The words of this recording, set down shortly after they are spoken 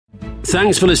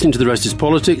Thanks for listening to The Rest is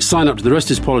Politics. Sign up to The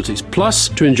Rest is Politics Plus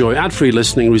to enjoy ad-free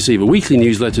listening, receive a weekly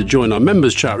newsletter, join our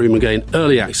members' chat room and gain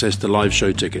early access to live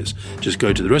show tickets. Just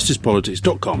go to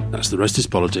therestispolitics.com. That's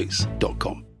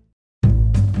therestispolitics.com.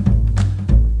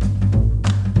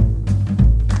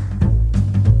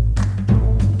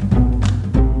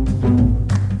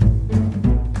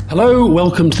 Hello,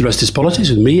 welcome to The Rest is Politics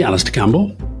with me, Alistair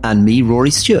Campbell. And me,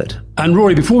 Rory Stewart. And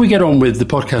Rory, before we get on with the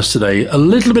podcast today, a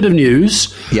little bit of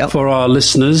news for our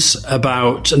listeners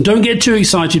about, and don't get too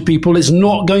excited, people, it's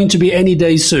not going to be any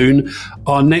day soon,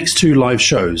 our next two live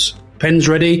shows. Pens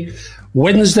ready.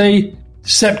 Wednesday,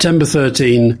 September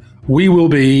 13, we will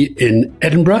be in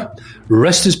Edinburgh,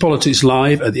 Rest is Politics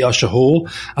live at the Usher Hall.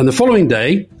 And the following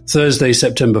day, Thursday,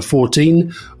 September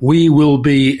 14, we will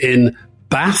be in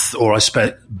Bath, or I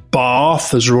expect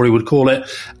Bath, as Rory would call it,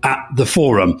 at the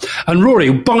Forum. And Rory,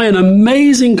 by an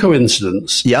amazing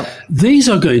coincidence, these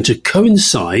are going to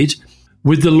coincide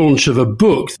with the launch of a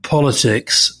book,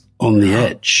 Politics on the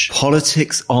Edge.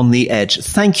 Politics on the Edge.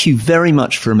 Thank you very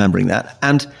much for remembering that.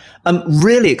 And I'm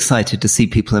really excited to see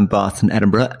people in Bath and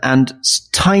Edinburgh. And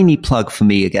tiny plug for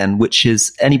me again, which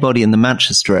is anybody in the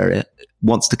Manchester area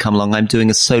wants to come along. I'm doing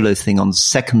a solo thing on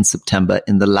 2nd September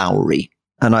in the Lowry.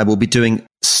 And I will be doing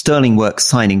sterling work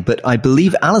signing, but I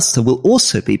believe Alistair will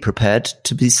also be prepared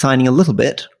to be signing a little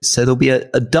bit. So there'll be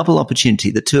a double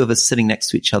opportunity, the two of us sitting next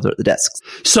to each other at the desks.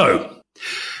 So,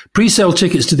 pre-sale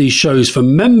tickets to these shows for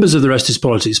members of the Rest is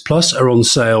Politics Plus are on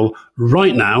sale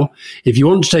right now. If you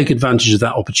want to take advantage of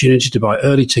that opportunity to buy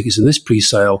early tickets in this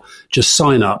pre-sale, just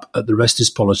sign up at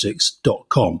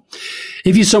therestispolitics.com.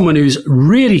 If you're someone who's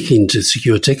really keen to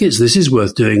secure tickets, this is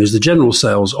worth doing, as the general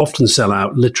sales often sell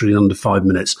out literally in under 5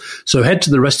 minutes. So head to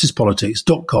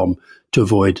therestispolitics.com to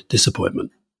avoid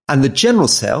disappointment. And the general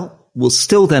sale will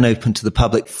still then open to the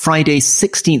public Friday,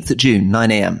 16th of June,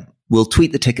 9 a.m. We'll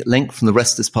tweet the ticket link from the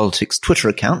Rest is Politics Twitter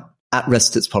account at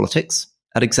Rest is Politics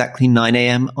at exactly 9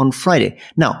 a.m. on Friday.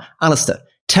 Now, Alistair,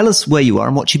 tell us where you are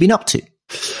and what you've been up to.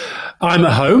 I'm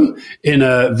at home in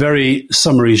a very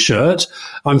summery shirt.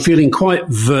 I'm feeling quite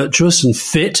virtuous and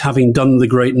fit, having done the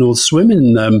Great North Swim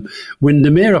in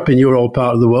Windermere up in your old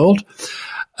part of the world.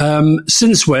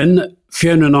 Since when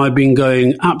Fiona and I have been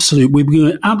going we've been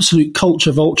going absolute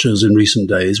culture vultures in recent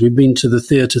days. We've been to the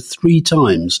theatre 3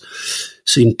 times,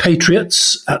 seen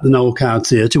Patriots at the Noel Coward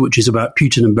Theatre, which is about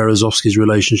Putin and Berezovsky's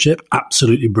relationship.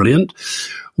 Absolutely brilliant.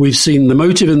 We've seen The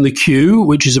Motive and the Cue,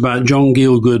 which is about John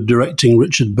Gielgud directing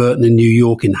Richard Burton in New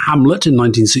York in Hamlet in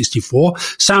 1964.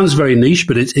 Sounds very niche,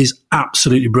 but it is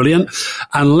absolutely brilliant.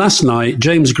 And last night,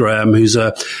 James Graham, who's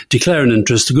a declaring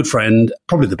interest, a good friend,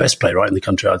 probably the best playwright in the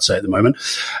country, I'd say, at the moment,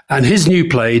 and his new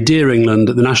play, Dear England,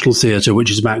 at the National Theatre,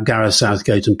 which is about Gareth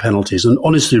Southgate and penalties. And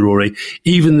honestly, Rory,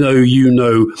 even though you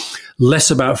know less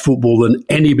about football than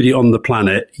anybody on the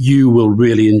planet, you will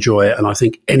really enjoy it. And I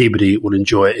think anybody will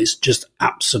enjoy it. It's just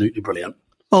absolutely brilliant.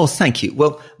 Oh, thank you.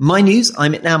 Well, my news,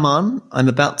 I'm in Amman. I'm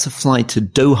about to fly to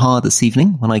Doha this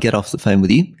evening when I get off the phone with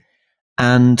you.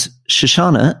 And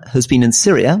Shoshana has been in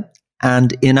Syria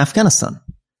and in Afghanistan.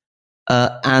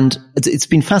 And it's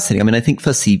been fascinating. I mean, I think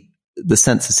firstly, the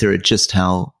sense of Syria, just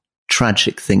how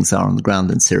tragic things are on the ground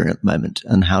in Syria at the moment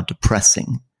and how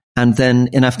depressing. And then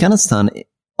in Afghanistan,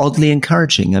 oddly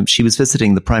encouraging. She was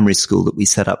visiting the primary school that we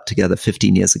set up together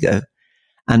 15 years ago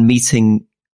and meeting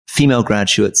female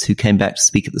graduates who came back to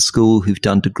speak at the school, who've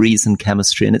done degrees in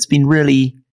chemistry, and it's been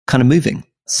really kind of moving.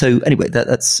 So anyway,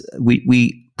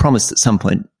 we promised at some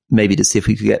point maybe to see if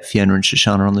we could get Fiona and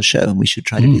Shoshana on the show, and we should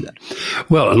try to do that.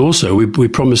 Well, and also we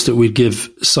promised that we'd give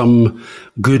some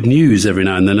good news every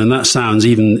now and then, and that sounds,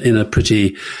 even in a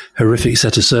pretty horrific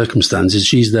set of circumstances,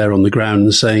 she's there on the ground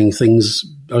and saying things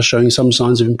are showing some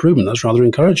signs of improvement. That's rather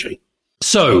encouraging.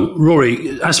 So,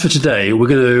 Rory, as for today, we're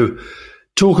going to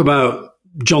talk about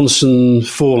Johnson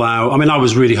fallout. I mean, I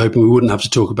was really hoping we wouldn't have to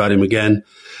talk about him again.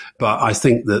 But I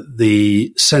think that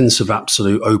the sense of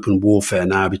absolute open warfare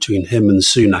now between him and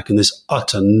Sunak, and this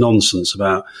utter nonsense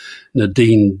about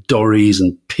Nadine Dorries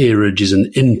and peerages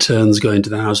and interns going to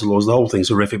the House of Lords, the whole thing's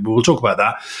horrific, but we'll talk about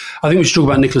that. I think we should talk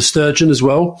about Nicola Sturgeon as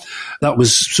well. That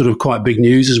was sort of quite big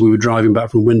news as we were driving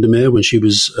back from Windermere when she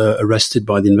was arrested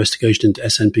by the investigation into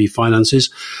SNP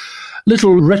finances.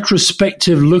 Little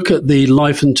retrospective look at the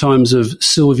life and times of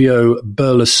Silvio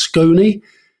Berlusconi,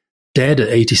 dead at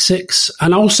 86.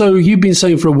 And also, you've been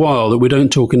saying for a while that we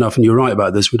don't talk enough, and you're right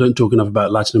about this, we don't talk enough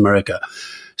about Latin America.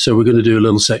 So we're going to do a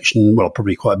little section, well,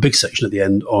 probably quite a big section at the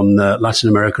end on Latin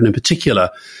America, and in particular,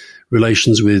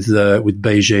 relations with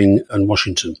Beijing and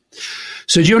Washington.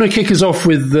 So do you want to kick us off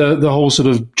with the whole sort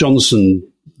of Johnson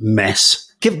mess?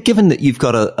 Given that you've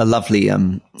got a lovely,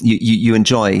 you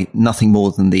enjoy nothing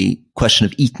more than the question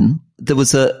of Eton. There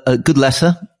was a good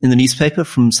letter in the newspaper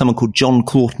from someone called John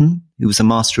Claughton, who was a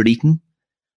master at Eton,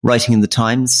 writing in the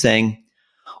Times saying,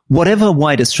 whatever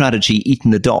wider strategy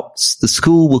Eton adopts, the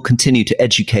school will continue to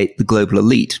educate the global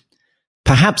elite.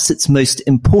 Perhaps its most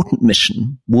important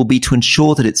mission will be to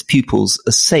ensure that its pupils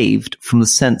are saved from the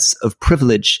sense of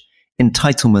privilege,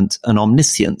 entitlement, and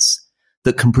omniscience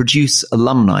that can produce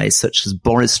alumni such as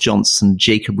Boris Johnson,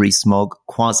 Jacob Rees-Mogg,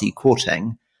 Kwasi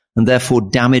Kwarteng, and therefore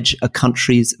damage a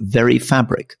country's very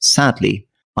fabric. Sadly,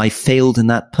 I failed in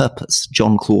that purpose.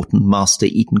 John Claughton, Master,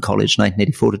 Eton College,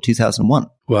 1984 to 2001.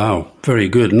 Wow, very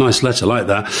good. Nice letter like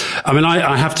that. I mean,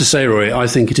 I have to say, Rory, I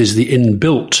think it is the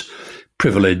inbuilt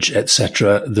privilege,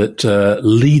 etc., that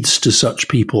leads to such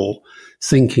people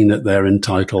thinking that they're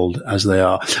entitled as they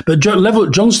are. But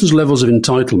Johnson's levels of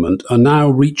entitlement are now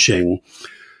reaching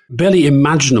barely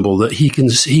imaginable that he can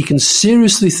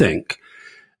seriously think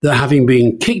that having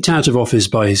been kicked out of office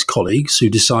by his colleagues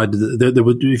who decided that there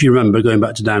were, if you remember, going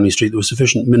back to Downing Street, there were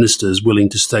sufficient ministers willing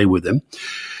to stay with him.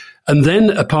 And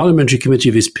then a parliamentary committee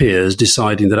of his peers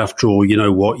deciding that after all, you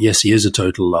know what, yes, he is a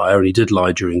total liar and he did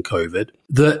lie during COVID,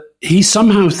 that he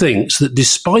somehow thinks that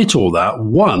despite all that,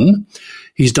 one,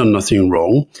 he's done nothing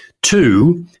wrong.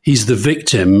 Two, he's the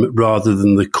victim rather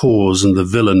than the cause and the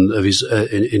villain of his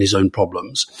in his own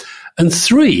problems. And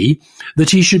three, that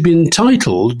he should be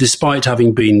entitled, despite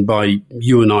having been, by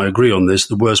you and I agree on this,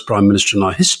 the worst prime minister in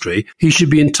our history, he should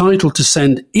be entitled to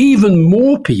send even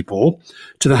more people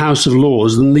to the House of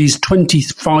Lords than these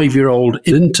 25-year-old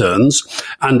interns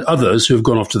and others who have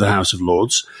gone off to the House of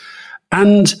Lords.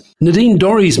 And Nadine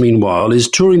Dorries, meanwhile, is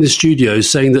touring the studios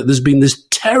saying that there's been this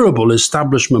terrible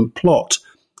establishment plot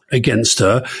against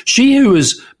her. She, who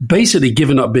has basically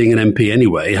given up being an MP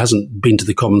anyway, hasn't been to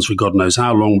the Commons for God knows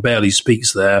how long, barely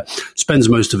speaks there, spends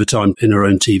most of her time in her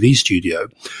own TV studio.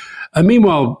 And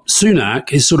meanwhile,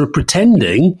 Sunak is sort of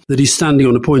pretending that he's standing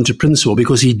on a point of principle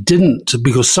because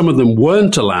some of them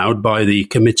weren't allowed by the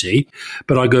committee.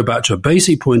 But I go back to a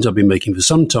basic point I've been making for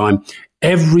some time.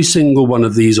 Every single one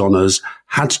of these honours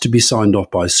had to be signed off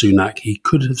by Sunak. He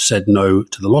could have said no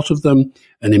to the lot of them.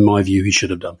 And in my view, he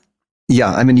should have done.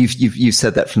 Yeah, I mean, you've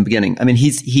said that from the beginning. I mean,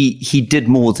 he did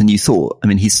more than you thought. I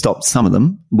mean, he stopped some of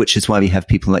them, which is why we have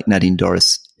people like Nadine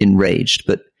Dorries enraged,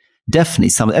 but definitely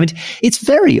some. I mean, it's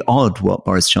very odd what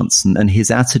Boris Johnson and his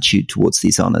attitude towards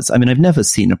these honours. I mean, I've never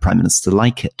seen a prime minister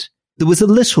like it. There was a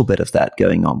little bit of that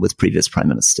going on with previous prime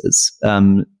ministers.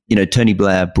 Tony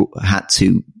Blair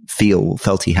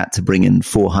felt he had to bring in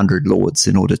 400 Lords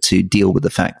in order to deal with the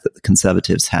fact that the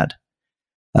Conservatives had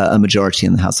a majority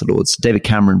in the House of Lords. David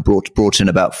Cameron brought in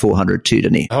about 400 too,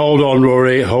 didn't he? Hold on,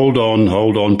 Rory. Hold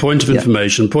on. Point of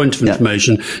information.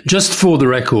 Just for the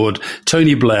record,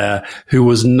 Tony Blair, who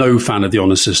was no fan of the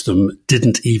honours system,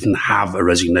 didn't even have a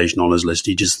resignation honours list.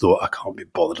 He just thought, I can't be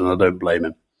bothered, and I don't blame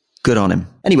him. Good on him.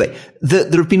 Anyway, there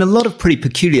have been a lot of pretty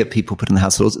peculiar people put in the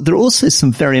House of Lords. There are also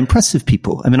some very impressive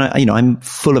people. I mean, I'm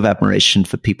full of admiration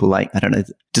for people like, I don't know,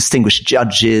 distinguished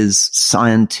judges,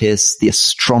 scientists, the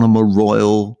Astronomer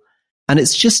Royal. And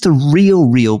it's just a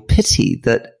real pity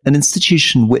that an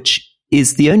institution which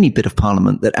is the only bit of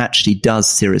parliament that actually does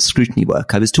serious scrutiny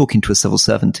work. I was talking to a civil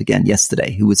servant again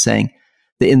yesterday who was saying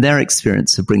that in their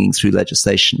experience of bringing through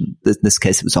legislation, in this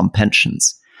case it was on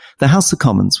pensions, the House of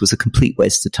Commons was a complete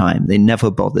waste of time. They never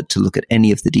bothered to look at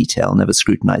any of the detail, never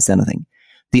scrutinized anything.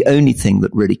 The only thing that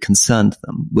really concerned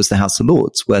them was the House of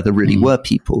Lords, where there really were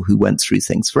people who went through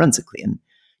things forensically. And,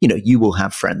 you will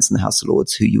have friends in the House of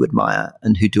Lords who you admire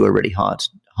and who do a really hard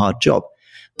job.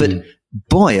 But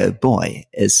boy, oh boy,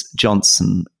 is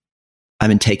Johnson,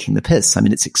 taking the piss. I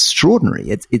mean, it's extraordinary.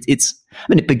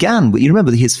 It began, you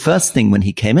remember his first thing when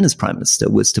he came in as Prime Minister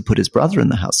was to put his brother in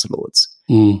the House of Lords.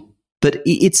 But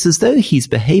it's as though he's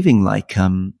behaving like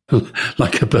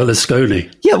like a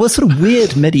Berlusconi. Yeah, well, sort of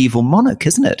weird medieval monarch,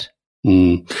 isn't it?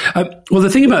 Well, the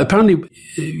thing about apparently,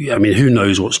 who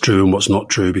knows what's true and what's not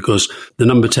true, because the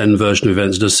number 10 version of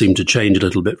events does seem to change a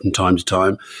little bit from time to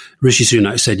time. Rishi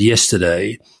Sunak said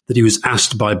yesterday that he was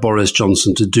asked by Boris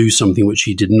Johnson to do something which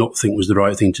he did not think was the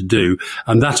right thing to do.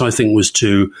 And that, I think, was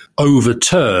to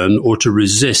overturn or to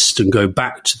resist and go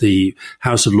back to the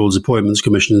House of Lords Appointments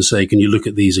Commission and say, can you look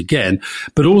at these again?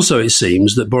 But also it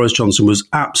seems that Boris Johnson was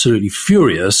absolutely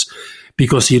furious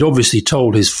because he had obviously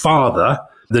told his father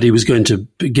that he was going to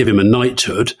give him a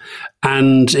knighthood.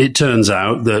 And it turns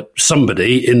out that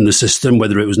somebody in the system,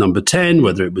 whether it was number 10,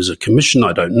 whether it was a commission,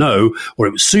 I don't know, or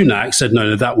it was Sunak, said,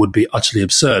 no, that would be utterly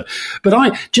absurd.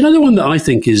 But do you know the one that I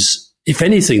think is, if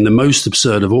anything, the most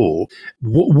absurd of all?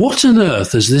 What on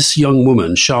earth has this young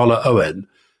woman, Charlotte Owen,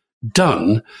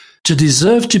 done to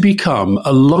deserve to become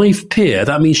a life peer.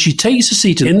 That means she takes a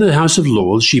seat in the House of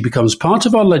Lords. She becomes part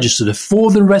of our legislature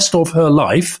for the rest of her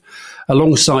life,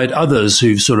 alongside others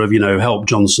who've sort of, helped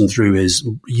Johnson through his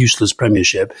useless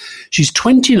premiership. She's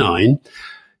 29.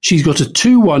 She's got a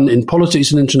 2-1 in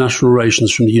politics and international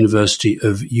relations from the University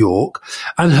of York.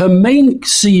 And her main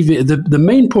CV, the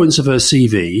main points of her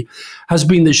CV has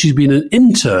been that she's been an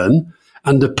intern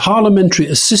and a parliamentary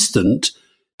assistant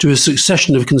to a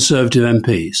succession of Conservative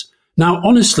MPs. Now,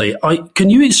 honestly, can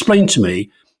you explain to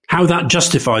me how that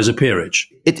justifies a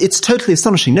peerage? It's totally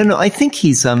astonishing. No, I think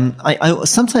he's, I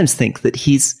sometimes think that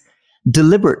he's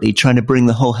deliberately trying to bring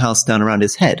the whole house down around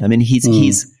his head. I mean,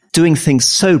 he's doing things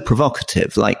so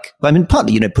provocative,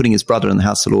 partly, putting his brother in the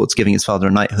House of Lords, giving his father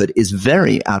a knighthood is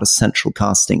very out of central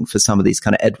casting for some of these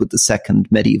kind of Edward II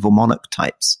medieval monarch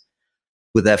types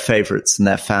with their favorites and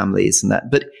their families and that.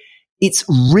 But it's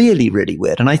really, really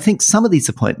weird. And I think some of these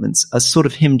appointments are sort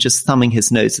of him just thumbing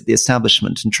his nose at the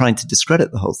establishment and trying to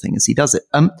discredit the whole thing as he does it.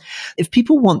 If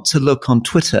people want to look on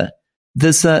Twitter,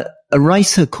 there's a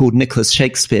writer called Nicholas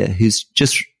Shakespeare who's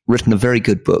just written a very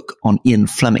good book on Ian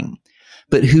Fleming,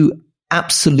 but who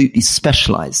absolutely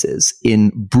specializes in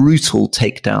brutal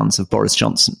takedowns of Boris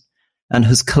Johnson and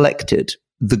has collected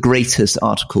the greatest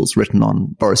articles written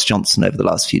on Boris Johnson over the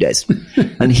last few days.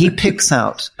 And he picks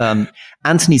out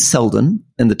Anthony Seldon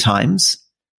in the Times,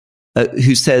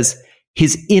 who says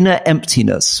his inner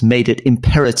emptiness made it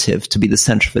imperative to be the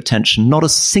center of attention. Not a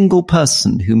single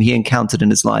person whom he encountered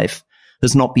in his life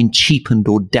has not been cheapened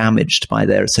or damaged by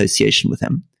their association with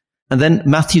him. And then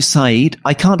Matthew Said,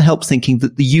 I can't help thinking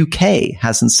that the UK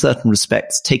has in certain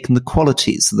respects taken the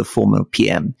qualities of the former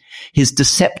PM. His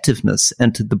deceptiveness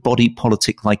entered the body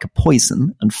politic like a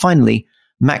poison. And finally,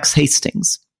 Max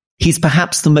Hastings. He's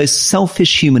perhaps the most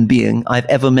selfish human being I've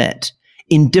ever met,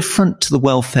 indifferent to the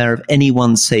welfare of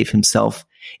anyone save himself.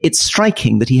 It's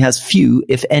striking that he has few,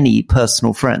 if any,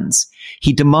 personal friends.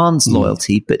 He demands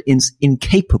loyalty, but is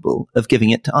incapable of giving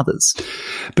it to others.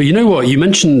 But you know what? You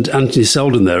mentioned Anthony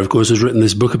Seldon there, of course, has written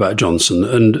this book about Johnson.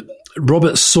 And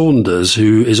Robert Saunders,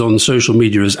 who is on social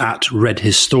media as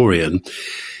 @RedHistorian,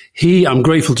 I'm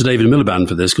grateful to David Miliband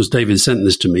for this because David sent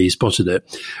this to me. He spotted it.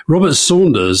 Robert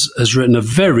Saunders has written a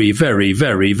very, very,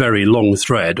 very, very long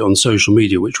thread on social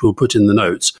media, which we'll put in the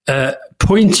notes,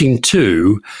 pointing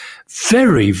to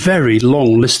very, very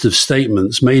long list of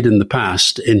statements made in the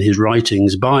past in his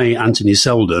writings by Anthony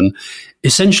Seldon,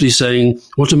 essentially saying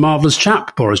what a marvellous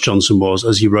chap Boris Johnson was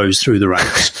as he rose through the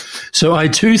ranks. So I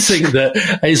do think that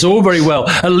it's all very well.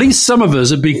 At least some of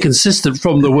us have been consistent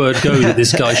from the word go that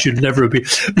this guy should never have been.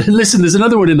 Listen, there's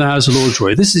another one in the House of Lords,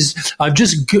 Roy. I've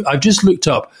just looked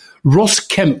up Ross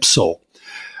Kempsell,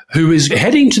 who is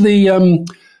heading to the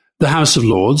House of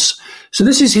Lords. So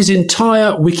this is his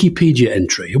entire Wikipedia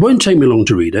entry. It won't take me long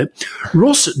to read it.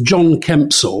 Ross John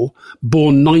Kempsell,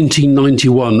 born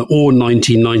 1991 or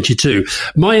 1992.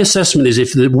 My assessment is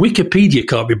if the Wikipedia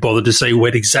can't be bothered to say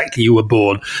when exactly you were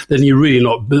born, then you're really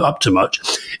not up to much.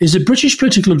 Is a British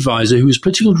political advisor who was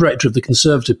political director of the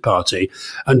Conservative Party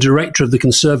and director of the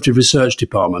Conservative Research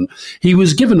Department. He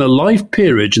was given a life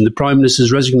peerage in the Prime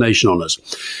Minister's resignation honours.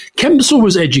 Kempsell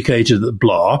was educated at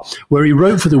Blar, where he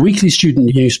wrote for the weekly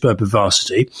student newspaper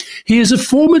Varsity. He is a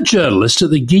former journalist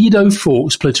at the Guido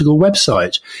Fawkes political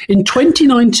website. In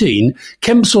 2019,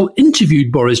 Kempsell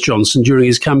interviewed Boris Johnson during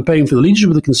his campaign for the leadership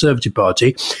of the Conservative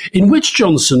Party, in which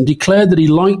Johnson declared that he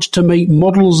liked to make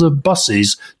models of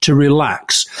buses to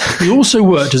relax. He also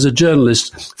worked as a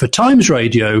journalist for Times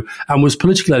Radio and was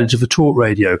political editor for Talk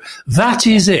Radio. That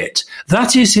is it.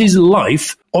 That is his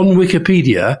life on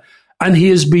Wikipedia. And he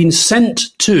has been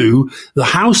sent to the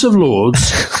House of Lords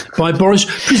by Boris,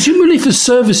 presumably for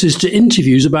services to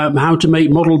interviews about how to make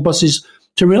model buses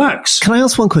to relax. Can I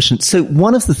ask one question? So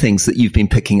one of the things that you've been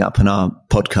picking up in our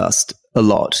podcast a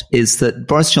lot is that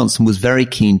Boris Johnson was very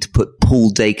keen to put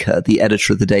Paul Dacre, the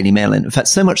editor of the Daily Mail, in. In fact,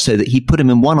 so much so that he put him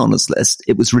in one honours list.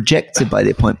 It was rejected by the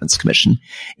Appointments Commission.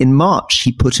 In March,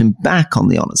 he put him back on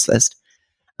the honours list.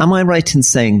 Am I right in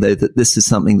saying, though, that this is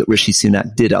something that Rishi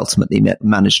Sunak did ultimately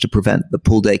manage to prevent, that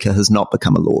Paul Dacre has not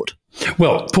become a Lord?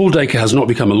 Well, Paul Dacre has not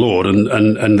become a Lord,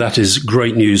 and that is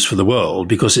great news for the world,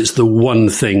 because it's the one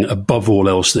thing above all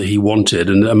else that he wanted.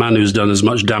 And a man who's done as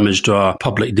much damage to our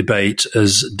public debate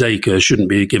as Dacre shouldn't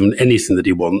be given anything that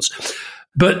he wants.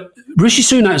 But Rishi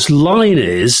Sunak's line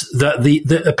is that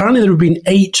apparently there have been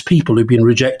 8 people who've been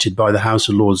rejected by the House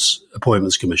of Lords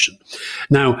Appointments Commission.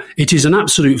 Now, it is an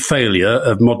absolute failure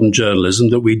of modern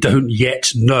journalism that we don't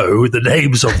yet know the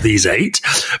names of these 8,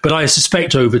 but I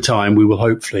suspect over time we will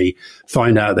hopefully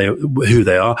find out who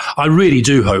they are. I really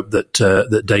do hope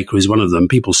that Dacre is one of them,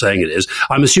 people saying it is.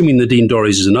 I'm assuming Nadine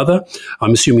Dorries is another.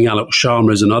 I'm assuming Alok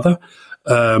Sharma is another.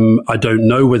 I don't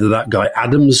know whether that guy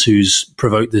Adams, who's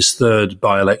provoked this third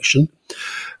by-election.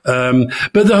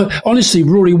 But honestly,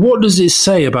 Rory, what does it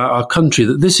say about our country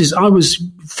that this is? I was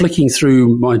flicking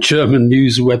through my German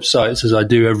news websites as I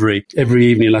do every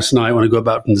evening last night when I go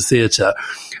back from the theatre,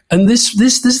 and there's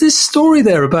this story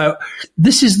there about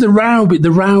this is the row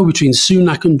between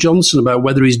Sunak and Johnson about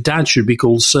whether his dad should be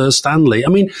called Sir Stanley. I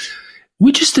mean,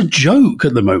 we're just a joke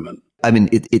at the moment. I mean,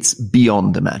 it's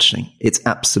beyond imagining. It's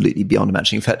absolutely beyond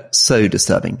imagining. In fact, so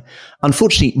disturbing.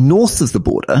 Unfortunately, north of the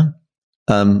border,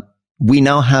 we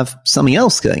now have something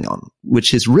else going on,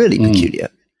 which is really peculiar,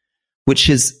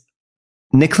 which is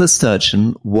Nicola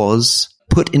Sturgeon was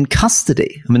put in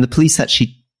custody. I mean, the police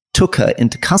actually took her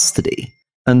into custody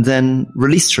and then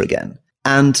released her again.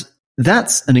 And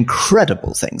that's an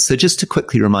incredible thing. So just to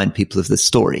quickly remind people of this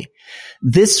story,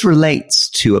 this relates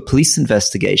to a police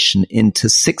investigation into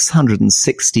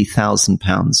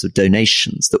 £660,000 of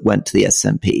donations that went to the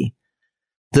SNP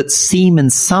that seem in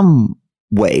some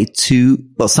way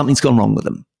something's gone wrong with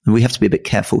them. And we have to be a bit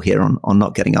careful here on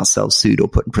not getting ourselves sued or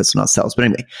put in prison ourselves. But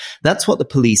anyway, that's what the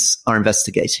police are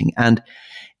investigating. And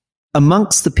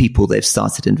amongst the people they've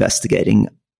started investigating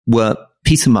were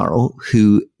Peter Murrell,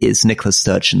 who is Nicola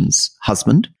Sturgeon's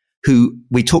husband, who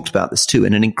we talked about this too,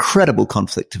 in an incredible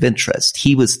conflict of interest.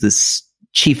 He was this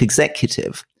chief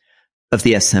executive of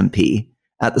the SNP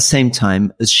at the same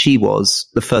time as she was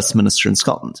the first minister in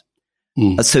Scotland.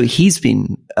 So he's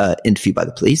been interviewed by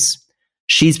the police.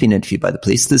 She's been interviewed by the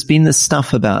police. There's been this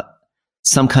stuff about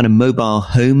some kind of mobile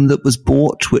home that was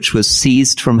bought, which was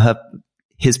seized from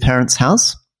his parents'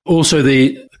 house. Also,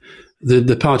 the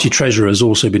party treasurer has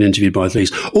also been interviewed by the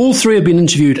police. All 3 have been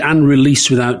interviewed and released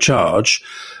without charge.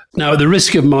 Now, at the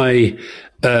risk of my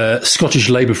Scottish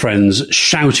Labour friends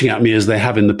shouting at me as they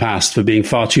have in the past for being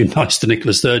far too nice to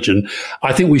Nicola Sturgeon,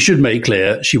 I think we should make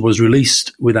clear she was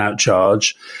released without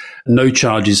charge. No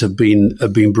charges have been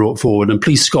brought forward, and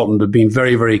Police Scotland have been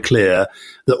very, very clear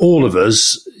that all of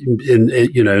us, and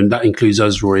that includes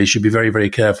us, Rory, should be very, very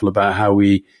careful about how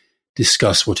we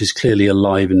discuss what is clearly a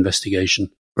live investigation.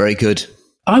 Very good.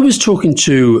 I was talking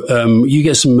to you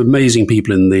get some amazing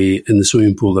people in the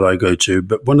swimming pool that I go to,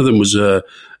 but one of them was a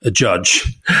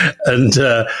judge, and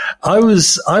I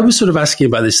was sort of asking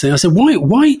about this thing. I said,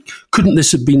 why couldn't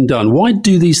this have been done? Why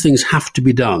do these things have to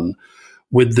be done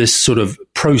with this sort of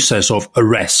process of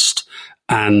arrest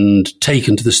and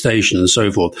taken to the station and so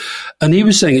forth? And he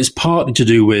was saying it's partly to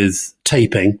do with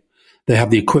taping. They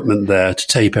have the equipment there to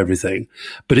tape everything.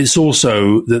 But it's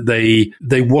also that they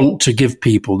want to give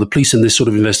people, the police in this sort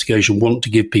of investigation want to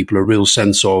give people a real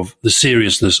sense of the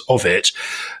seriousness of it.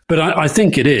 But I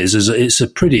think it's a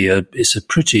pretty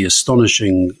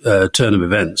astonishing turn of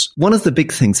events. One of the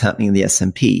big things happening in the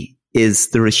SNP is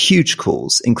there are huge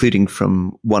calls, including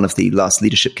from one of the last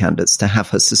leadership candidates, to have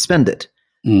her suspended.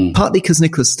 Partly because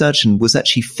Nicola Sturgeon was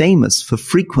actually famous for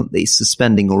frequently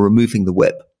suspending or removing the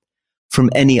whip from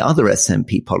any other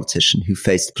SNP politician who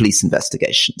faced police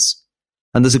investigations.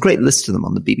 And there's a great list of them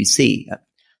on the BBC.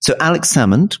 So Alex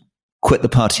Salmond quit the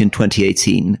party in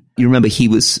 2018. You remember he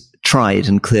was tried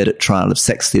and cleared at trial of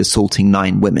sexually assaulting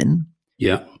 9 women.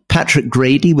 Yeah. Patrick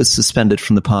Grady was suspended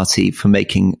from the party for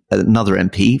making another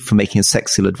MP for making a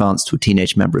sexual advance to a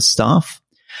teenage member of staff.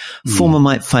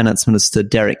 Former Finance Minister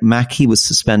Derek Mackey was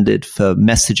suspended for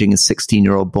messaging a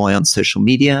 16-year-old boy on social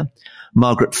media.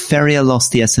 Margaret Ferrier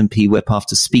lost the SNP whip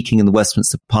after speaking in the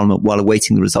Westminster Parliament while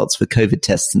awaiting the results of a COVID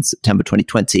test in September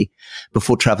 2020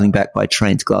 before travelling back by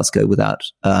train to Glasgow without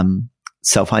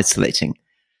self-isolating.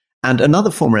 And another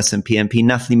former SNP MP,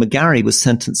 Nathalie McGarry, was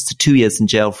sentenced to 2 years in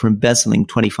jail for embezzling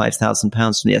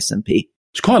 £25,000 from the SNP.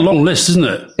 It's quite a long list, isn't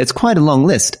it? It's quite a long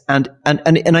list. And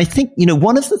I think,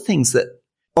 one of the things that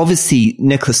obviously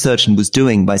Nicola Sturgeon was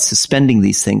doing by suspending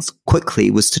these things quickly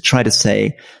was to try to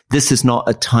say, this is not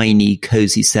a tiny,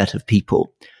 cozy set of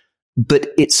people. But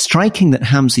it's striking that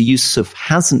Hamza Yusuf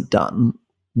hasn't done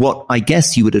what I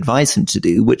guess you would advise him to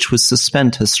do, which was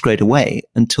suspend her straight away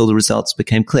until the results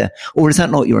became clear. Or is that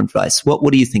not your advice? What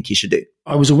do you think he should do?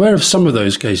 I was aware of some of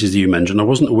those cases that you mentioned. I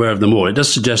wasn't aware of them all. It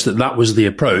does suggest that that was the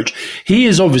approach.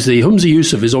 Humza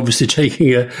Yousaf is obviously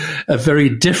taking a very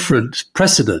different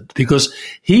precedent, because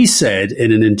he said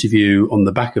in an interview on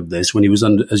the back of this, when he was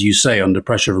under, as you say, under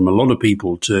pressure from a lot of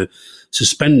people to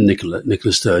suspend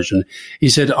Nicola Sturgeon, he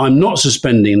said, "I'm not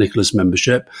suspending Nicola's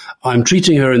membership. I'm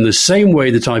treating her in the same way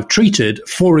that I've treated,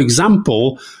 for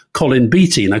example, Colin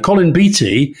Beattie." Now, Colin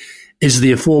Beattie is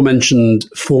the aforementioned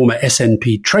former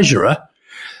SNP treasurer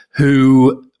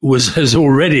who has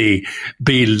already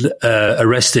been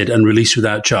arrested and released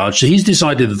without charge. So he's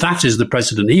decided that is the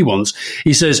precedent he wants.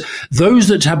 He says, those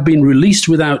that have been released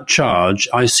without charge,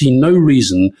 I see no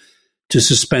reason to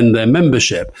suspend their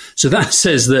membership. So that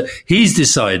says that he's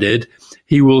decided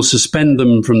he will suspend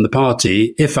them from the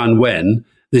party if and when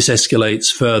this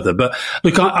escalates further. But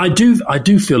look, I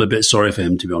do feel a bit sorry for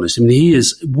him, to be honest. I mean,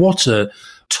 what a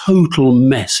total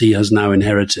mess he has now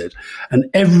inherited. And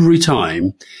every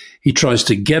time he tries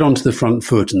to get onto the front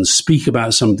foot and speak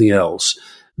about something else,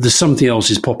 there's something else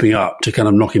is popping up to kind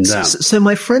of knock him down. So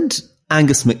my friend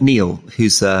Angus MacNeil,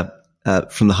 who's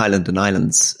from the Highland and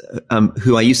Islands,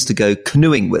 who I used to go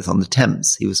canoeing with on the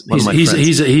Thames. He was one of my friends.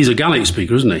 He's a Gaelic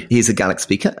speaker, isn't he? He's a Gaelic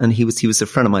speaker, and he was a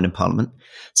friend of mine in Parliament.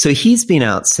 So he's been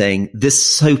out saying this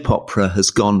soap opera has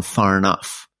gone far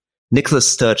enough. Nicola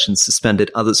Sturgeon suspended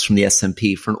others from the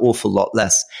SNP for an awful lot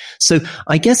less. So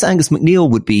I guess Angus MacNeil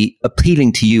would be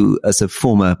appealing to you as a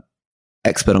former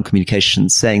expert on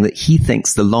communications, saying that he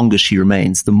thinks the longer she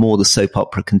remains, the more the soap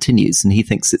opera continues, and he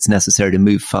thinks it's necessary to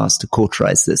move fast to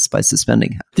cauterize this by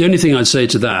suspending her. The only thing I'd say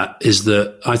to that is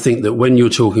that I think that when you're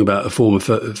talking about a former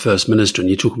First Minister and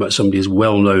you talk about somebody as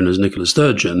well known as Nicola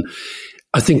Sturgeon,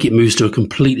 I think it moves to a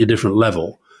completely different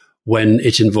level when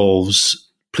it involves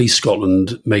Police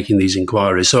Scotland making these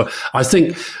inquiries. So I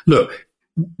think, look,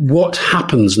 what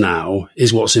happens now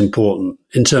is what's important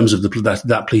in terms of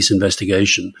that police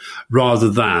investigation, rather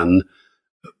than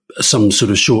some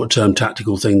sort of short-term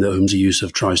tactical thing that Humza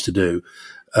Yousaf tries to do.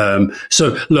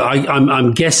 So look,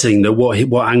 I'm guessing that what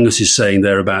Angus is saying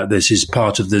there about this is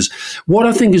part of this. What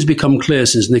I think has become clear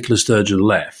since Nicola Sturgeon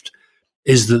left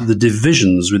is that the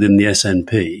divisions within the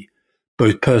SNP,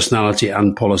 both personality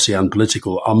and policy and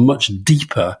political, are much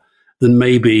deeper than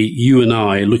maybe you and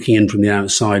I, looking in from the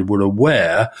outside, were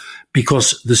aware,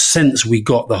 because the sense we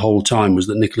got the whole time was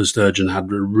that Nicola Sturgeon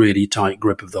had a really tight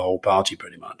grip of the whole party,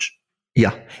 pretty much.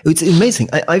 Yeah, it's amazing.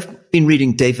 I've been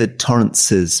reading David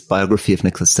Torrance's biography of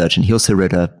Nicola Sturgeon. He also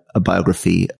wrote a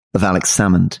biography of Alex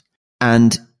Salmond,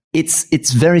 and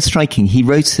it's very striking. He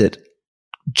wrote it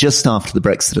just after the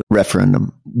Brexit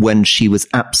referendum, when she was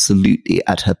absolutely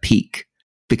at her peak.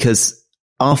 Because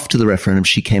after the referendum,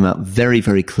 she came out very,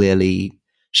 very clearly.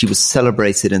 She was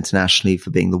celebrated internationally for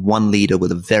being the one leader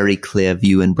with a very clear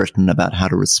view in Britain about how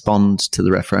to respond to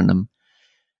the referendum.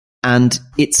 And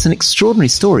it's an extraordinary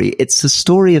story. It's a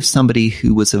story of somebody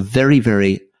who was a very,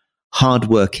 very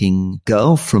hardworking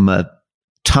girl from a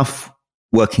tough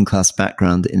working class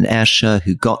background in Ayrshire,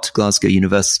 who got to Glasgow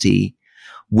University,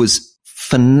 was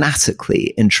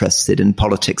fanatically interested in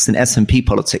politics, in SNP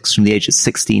politics, from the age of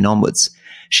 16 onwards.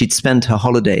 She'd spent her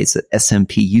holidays at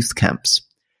SNP youth camps.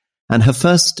 And her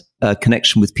first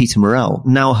connection with Peter Morrell,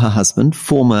 now her husband,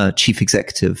 former chief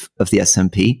executive of the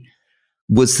SNP,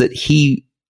 was that he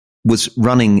was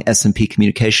running SNP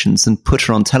communications and put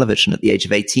her on television at the age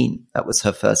of 18. That was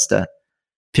her first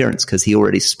appearance, because he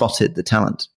already spotted the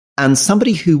talent. And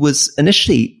somebody who was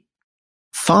initially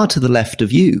far to the left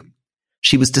of you.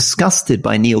 She was disgusted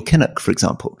by Neil Kinnock, for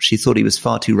example. She thought he was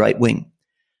far too right-wing.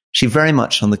 She very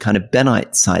much on the kind of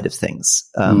Bennite side of things.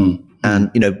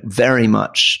 And, very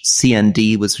much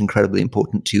CND was incredibly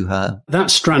important to her. That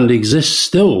strand exists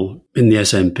still in the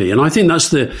SNP. And I think that's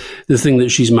the thing that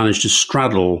she's managed to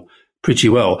straddle pretty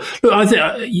well. Look, I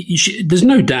think there's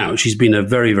no doubt she's been a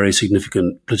very, very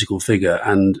significant political figure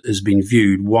and has been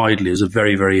viewed widely as a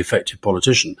very, very effective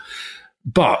politician.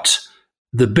 But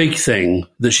the big thing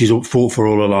that she's fought for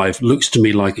all her life looks to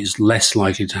me like it's less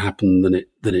likely to happen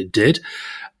than it did.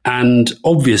 And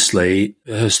obviously,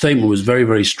 her statement was very,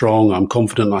 very strong. I'm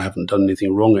confident I haven't done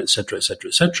anything wrong, et cetera, et cetera,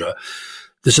 et cetera.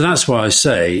 So that's why I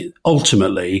say,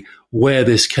 ultimately, where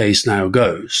this case now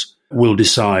goes will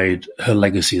decide her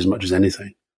legacy as much as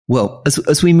anything. Well,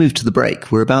 as we move to the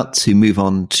break, we're about to move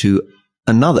on to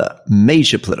another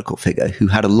major political figure who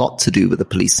had a lot to do with the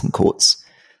police and courts,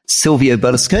 Silvio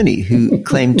Berlusconi, who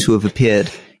claimed to have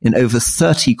appeared in over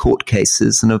 30 court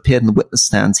cases and appeared in the witness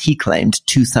stands, he claimed,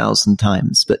 2,000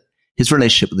 times. But his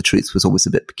relationship with the truth was always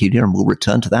a bit peculiar, and we'll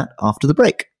return to that after the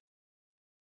break.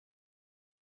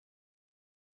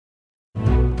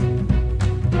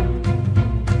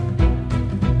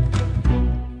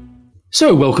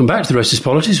 So, welcome back to The Rest is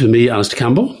Politics with me, Alistair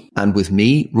Campbell. And with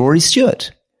me, Rory Stewart.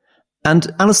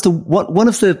 And Alistair, one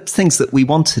of the things that we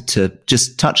wanted to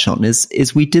just touch on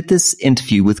is we did this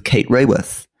interview with Kate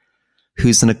Raworth,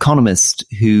 who's an economist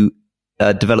who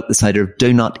developed this idea of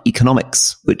donut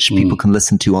economics, which people can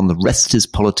listen to on The Rest is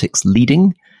Politics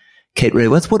Leading. Kate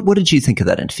Raworth, what did you think of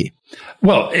that interview?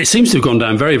 Well, it seems to have gone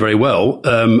down very, very well.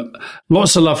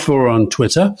 Lots of love for her on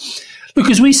Twitter.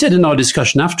 Because we said in our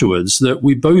discussion afterwards that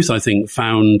we both, I think,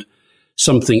 found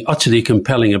something utterly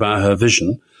compelling about her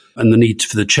vision and the need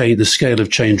for the scale of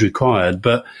change required.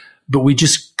 But we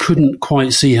just couldn't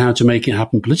quite see how to make it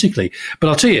happen politically. But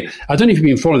I'll tell you, I don't know if you've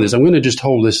been following this. I'm going to just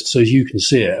hold this so you can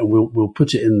see it, and we'll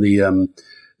put it in the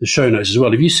show notes as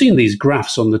well. Have you seen these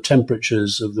graphs on the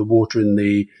temperatures of the water in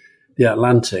the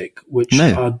Atlantic, which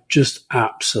are just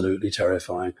absolutely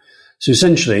terrifying? So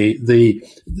essentially,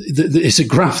 it's a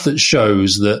graph that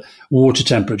shows that water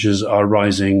temperatures are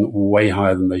rising way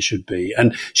higher than they should be.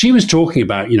 And she was talking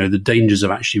about, the dangers of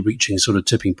actually reaching sort of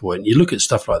tipping point. You look at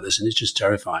stuff like this and it's just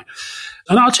terrifying.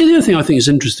 And I'll tell you the other thing I think is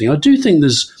interesting. I do think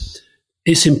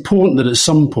it's important that at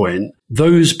some point,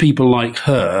 those people like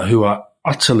her who are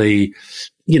utterly,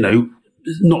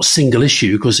 not single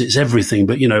issue because it's everything,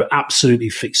 but, absolutely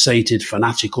fixated,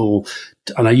 fanatical,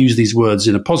 and I use these words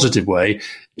in a positive way,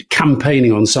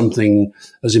 campaigning on something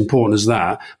as important as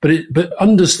that, but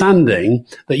understanding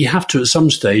that you have to at some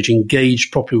stage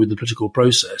engage properly with the political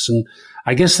process. And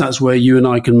I guess that's where you and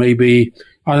I can maybe,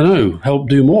 help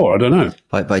do more. I don't know.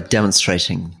 By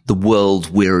demonstrating the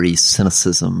world-weary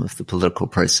cynicism of the political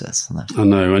process. I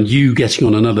know. And you getting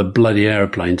on another bloody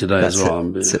aeroplane today as well.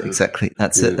 That's it, exactly.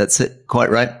 That's it. That's it.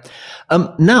 Quite right.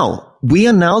 Now, we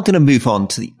are now going to move on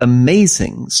to the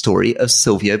amazing story of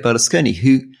Silvio Berlusconi,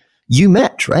 who you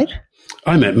met, right?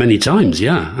 I met many times.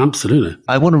 Yeah, absolutely.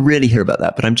 I want to really hear about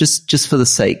that, but I'm just for the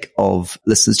sake of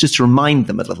listeners, just to remind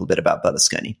them a little bit about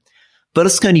Berlusconi.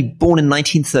 Berlusconi, born in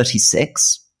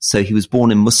 1936, so he was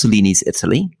born in Mussolini's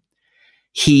Italy.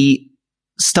 He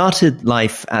started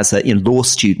life as a law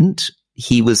student.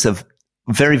 He was a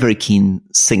very, very keen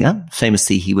singer.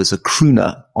 Famously, he was a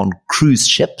crooner on cruise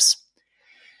ships.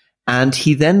 And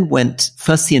he then went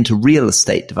firstly into real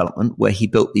estate development, where he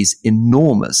built these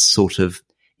enormous sort of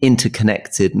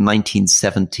interconnected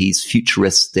 1970s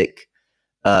futuristic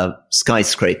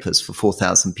skyscrapers for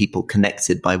 4,000 people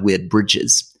connected by weird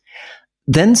bridges.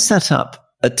 Then set up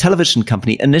a television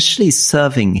company initially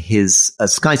serving his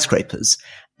skyscrapers,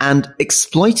 and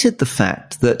exploited the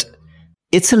fact that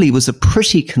Italy was a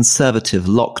pretty conservative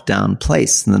lockdown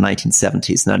place in the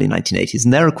 1970s and early 1980s,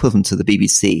 and their equivalent to the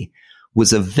BBC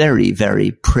was a very,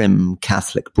 very prim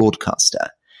Catholic broadcaster.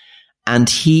 And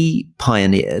he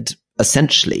pioneered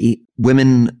essentially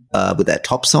women with their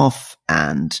tops off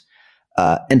and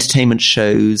entertainment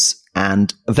shows,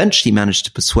 and eventually managed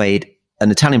to persuade an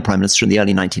Italian prime minister in the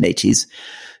early 1980s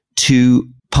to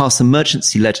pass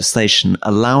emergency legislation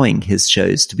allowing his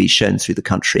shows to be shown through the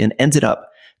country, and ended up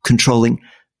controlling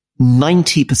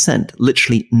 90%,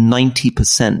 literally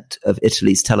 90% of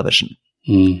Italy's television.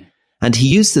 And he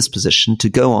used this position to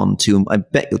go on to, I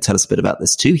bet you'll tell us a bit about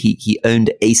this too. He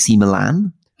owned AC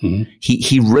Milan.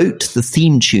 He wrote the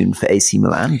theme tune for AC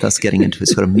Milan, thus getting into his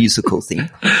sort of musical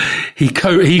theme. He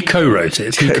co-wrote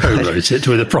it. He co-wrote it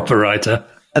with a proper writer.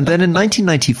 And then in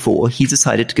 1994, he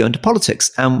decided to go into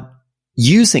politics.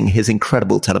 Using his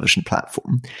incredible television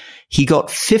platform, he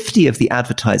got 50 of the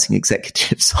advertising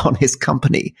executives on his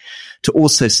company to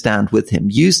also stand with him,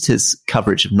 used his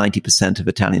coverage of 90% of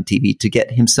Italian TV to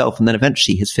get himself and then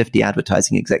eventually his 50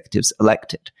 advertising executives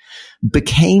elected,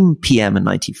 became PM in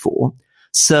 94,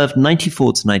 served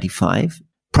 94 to 95,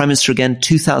 Prime Minister again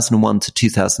 2001 to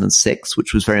 2006,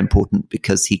 which was very important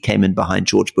because he came in behind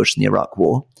George Bush in the Iraq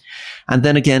War. And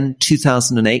then again,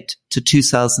 2008 to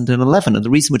 2011. And the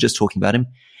reason we're just talking about him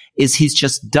is he's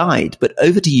just died. But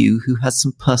over to you, who has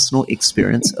some personal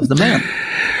experience of the man.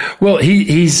 Well,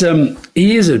 he is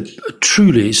a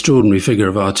truly extraordinary figure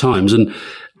of our times. And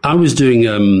I was doing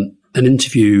an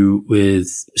interview with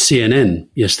CNN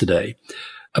yesterday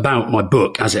about my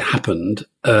book as it happened.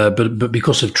 But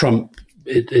because of Trump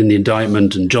in the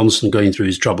indictment and Johnson going through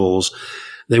his troubles,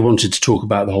 they wanted to talk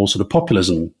about the whole sort of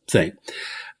populism thing.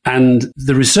 And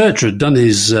the researcher had done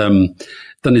his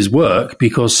work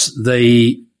because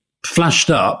they flashed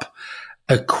up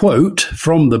a quote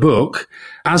from the book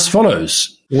as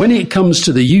follows: "When it comes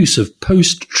to the use of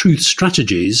post-truth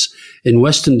strategies in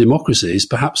Western democracies,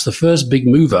 perhaps the first big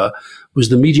mover was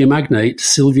the media magnate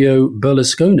Silvio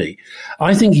Berlusconi.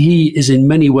 I think he is in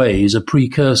many ways a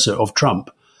precursor of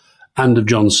Trump and of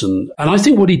Johnson." And I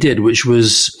think what he did, which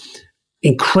was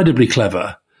incredibly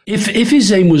clever, If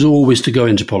his aim was always to go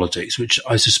into politics, which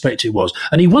I suspect it was,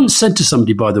 and he once said to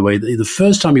somebody, by the way, that the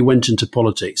first time he went into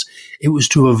politics, it was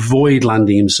to avoid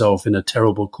landing himself in a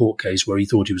terrible court case where he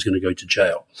thought he was going to go to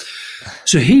jail.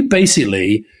 So he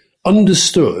basically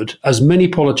understood, as many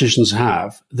politicians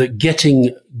have, that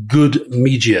getting good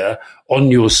media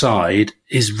on your side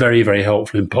is very, very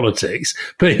helpful in politics.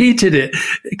 But he did it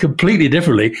completely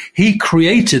differently. He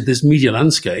created this media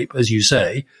landscape, as you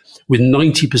say, with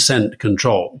 90%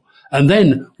 control, and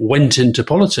then went into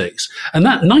politics. And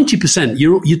that 90%,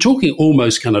 you're talking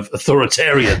almost kind of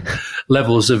authoritarian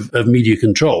levels of media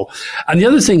control. And the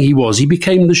other thing he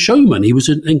became the showman. He was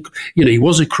he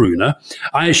was a crooner.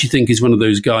 I actually think he's one of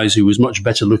those guys who was much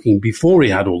better looking before he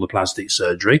had all the plastic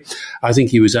surgery. I think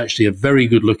he was actually a very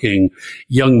good looking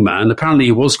young man. Apparently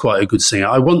he was quite a good singer.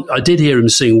 I did hear him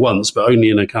sing once, but only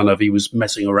in a kind of, he was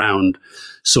messing around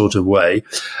sort of way.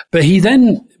 But he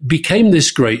then became this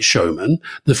great showman.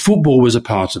 The football was a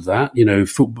part of that.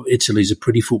 Italy's a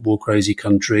pretty football crazy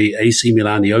country. AC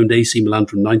Milan, he owned AC Milan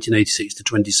from 1986 to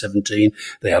 2017.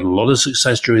 They had a lot of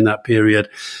success during that period.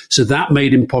 So that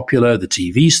made him popular. The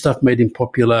TV stuff made him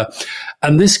popular.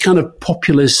 And this kind of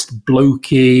populist,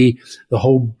 blokey, the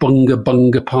whole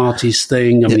bunga parties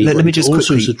thing. Let me just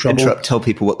quickly interrupt, tell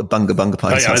people what the bunga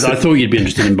parties are. I thought you'd be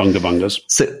interested in bungas.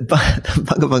 So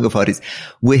bunga parties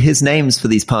were his names for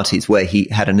these parties where he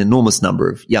had an enormous number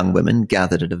of young women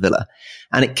gathered at a villa.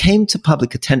 And it came to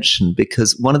public attention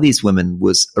because one of these women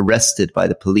was arrested by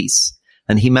the police,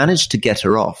 and he managed to get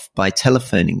her off by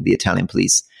telephoning the Italian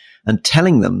police and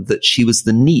telling them that she was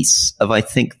the niece of, I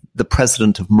think, the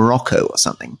president of Morocco or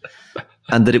something,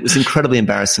 and that it was incredibly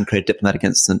embarrassing, created a diplomatic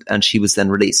incident, and she was then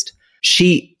released.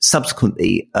 She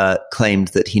subsequently claimed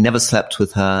that he never slept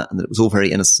with her and that it was all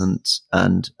very innocent,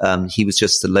 and he was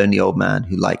just a lonely old man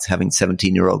who liked having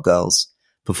 17-year-old girls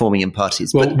performing in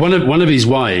parties. Well, one of his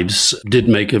wives did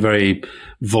make a very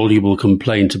voluble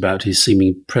complaint about his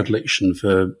seeming predilection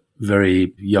for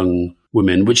very young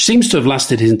women, which seems to have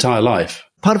lasted his entire life.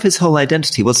 Part of his whole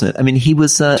identity, wasn't it? I mean, he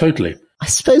was totally, I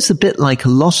suppose, a bit like a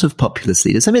lot of populist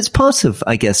leaders. I mean, it's part of,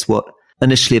 I guess, what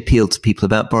initially appealed to people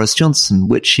about Boris Johnson,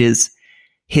 which is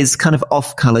his kind of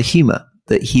off-color humor,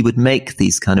 that he would make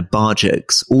these kind of bar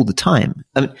jokes all the time.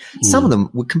 I mean, some of them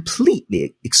were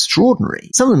completely extraordinary.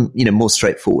 Some of them, more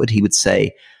straightforward. He would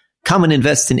say, come and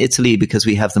invest in Italy because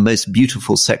we have the most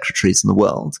beautiful secretaries in the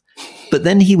world. But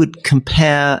then he would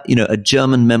compare, a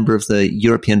German member of the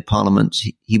European Parliament.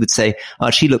 He would say,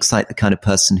 she looks like the kind of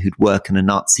person who'd work in a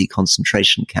Nazi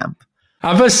concentration camp.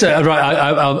 I must say, right,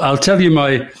 I'll tell you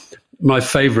my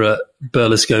favorite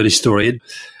Berlusconi story.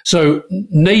 So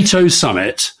NATO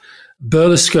summit,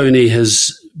 Berlusconi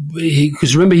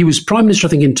because remember, he was prime minister, I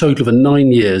think, in total for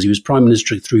 9 years. He was prime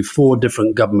minister through 4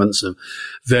 different governments of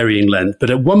varying length. But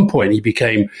at one point,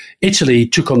 Italy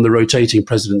took on the rotating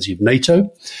presidency of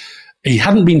NATO. He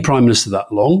hadn't been prime minister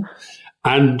that long.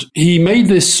 And he made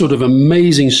this sort of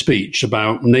amazing speech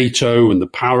about NATO and the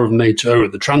power of NATO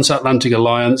and the transatlantic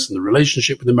alliance and the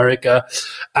relationship with America.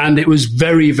 And it was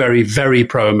very, very, very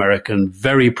pro-American,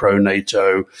 very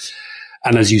pro-NATO.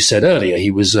 And as you said earlier,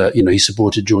 he was, he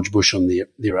supported George Bush on the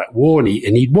Iraq War, and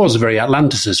he was a very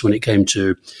Atlanticist when it came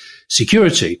to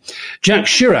security. Jacques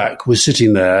Chirac was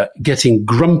sitting there getting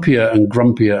grumpier and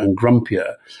grumpier and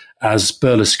grumpier as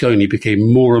Berlusconi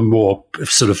became more and more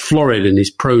sort of florid in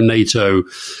his pro-NATO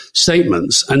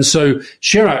statements. And so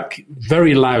Chirac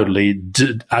very loudly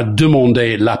a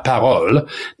demandé la parole,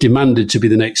 demanded to be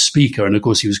the next speaker. And of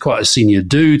course, he was quite a senior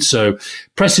dude, so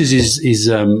presses his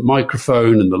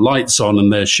microphone and the lights on,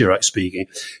 and there's Chirac speaking.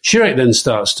 Chirac then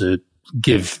starts to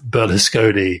give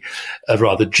Berlusconi a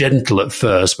rather gentle at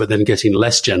first, but then getting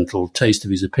less gentle taste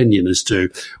of his opinion as to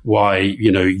why,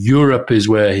 Europe is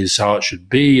where his heart should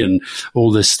be, and all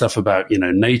this stuff about,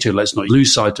 NATO, let's not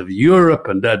lose sight of Europe,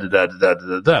 and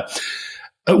da-da-da-da-da-da-da.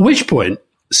 At which point,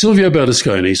 Silvio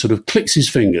Berlusconi sort of clicks his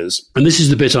fingers, and this is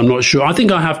the bit I'm not sure. I think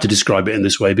I have to describe it in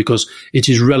this way because it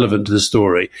is relevant to the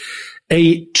story.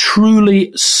 A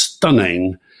truly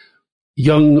stunning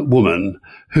young woman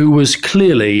who was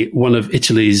clearly one of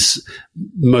Italy's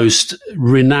most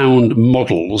renowned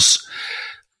models,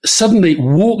 suddenly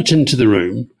walked into the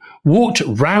room, walked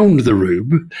round the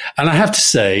room, and I have to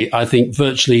say, I think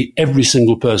virtually every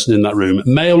single person in that room,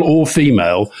 male or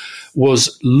female,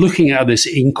 was looking at this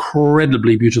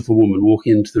incredibly beautiful woman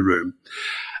walking into the room.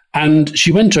 And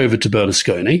she went over to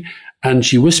Berlusconi and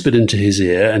she whispered into his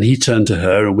ear, and he turned to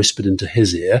her and whispered into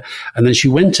his ear. And then she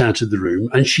went out of the room,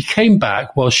 and she came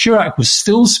back while Chirac was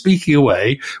still speaking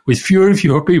away with fewer and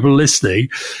fewer people listening.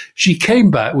 She came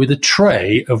back with a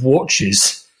tray of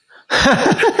watches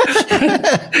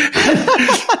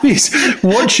These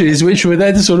watches, which were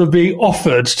then sort of being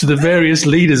offered to the various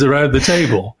leaders around the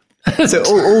table. So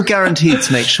all guaranteed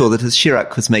to make sure that as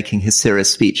Chirac was making his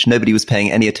serious speech, nobody was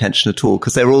paying any attention at all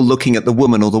because they were all looking at the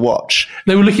woman or the watch.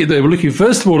 They were looking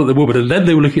first of all at the woman, and then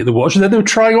they were looking at the watch, and then they were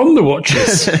trying on the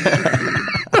watches.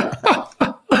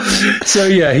 So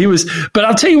yeah, he was. But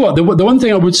I'll tell you what, the one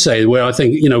thing I would say, where I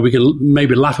think we can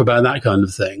maybe laugh about that kind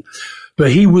of thing,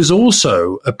 but he was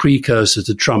also a precursor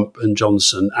to Trump and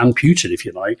Johnson and Putin, if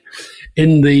you like,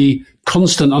 in the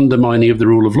constant undermining of the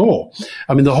rule of law.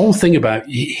 I mean, the whole thing about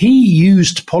he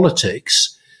used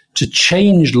politics to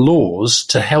change laws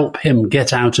to help him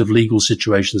get out of legal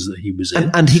situations that he was in.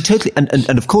 And he totally,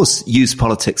 and of course, used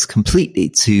politics completely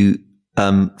to,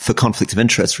 for conflict of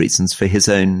interest reasons, for his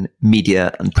own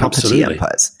media and property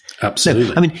empires.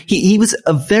 Absolutely. No, I mean, he was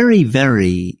a very,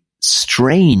 very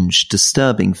strange,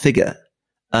 disturbing figure.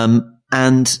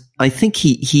 And I think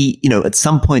he, at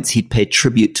some points he'd paid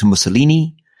tribute to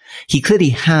Mussolini. He clearly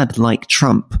had, like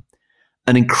Trump,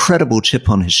 an incredible chip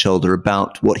on his shoulder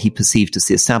about what he perceived as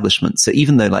the establishment. So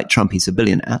even though, like Trump, he's a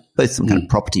billionaire, both of them kind of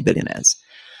property billionaires,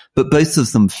 but both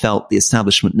of them felt the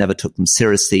establishment never took them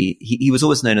seriously. He was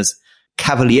always known as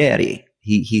Cavaliere.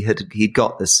 He'd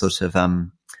got this sort of,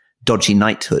 dodgy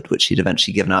knighthood, which he'd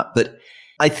eventually given up. But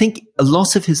I think a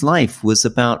lot of his life was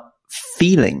about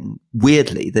feeling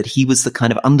weirdly that he was the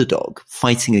kind of underdog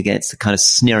fighting against the kind of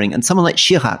sneering, and someone like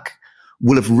Chirac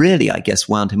will have really, I guess,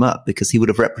 wound him up because he would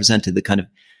have represented the kind of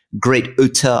great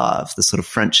auteur of the sort of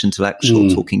French intellectual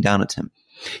talking down at him.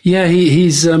 Yeah,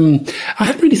 he's, I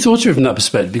hadn't really thought of it from that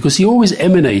perspective because he always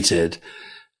emanated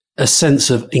a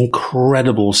sense of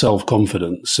incredible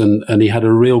self-confidence and he had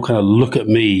a real kind of look at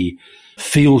me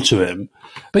feel to him.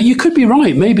 But you could be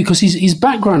right, maybe because his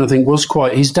background, I think, was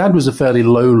his dad was a fairly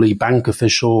lowly bank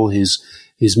official. His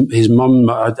mum,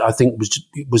 I think,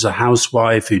 was a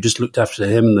housewife who just looked after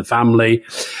him and the family.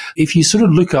 If you sort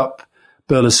of look up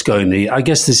Berlusconi, I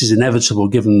guess this is inevitable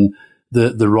given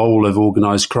the role of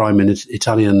organized crime in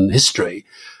Italian history.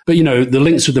 But, the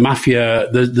links with the mafia,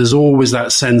 there's always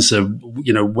that sense of,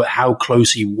 how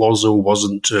close he was or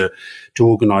wasn't to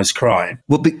organized crime.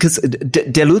 Well, because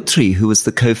Dell'Utri, who was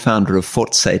the co-founder of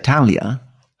Forza Italia,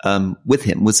 with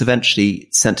him, was eventually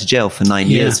sent to jail for 9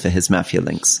 years for his mafia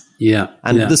links. Yeah.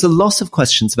 And there's a lot of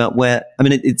questions about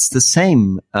it's the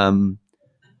same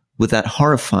with that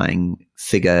horrifying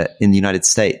figure in the United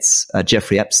States,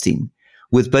 Jeffrey Epstein.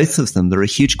 With both of them, there are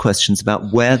huge questions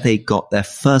about where they got their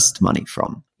first money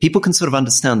from. People can sort of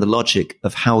understand the logic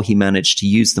of how he managed to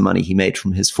use the money he made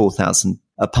from his 4,000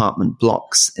 apartment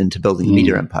blocks into building the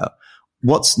media empire.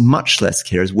 What's much less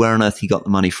clear is where on earth he got the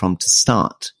money from to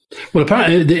start. Well,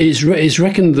 apparently it's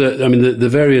reckoned that, the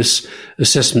various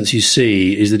assessments you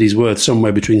see is that he's worth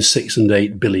somewhere between $6 and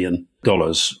 $8 billion.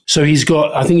 So he's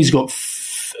got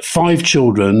 5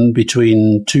 children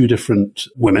between 2 different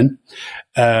women.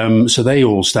 So they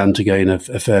all stand to gain a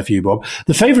fair few bob.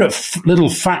 The favourite little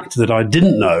fact that I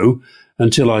didn't know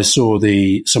until I saw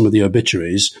some of the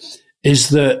obituaries is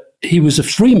that he was a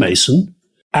Freemason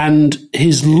and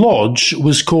his lodge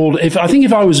was called, if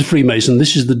I was a Freemason,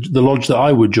 this is the lodge that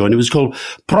I would join. It was called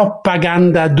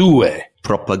Propaganda Due.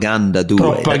 Propaganda Due.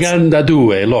 Propaganda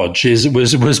Due Lodge was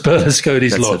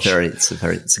Berlusconi's lodge.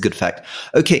 It's a good fact.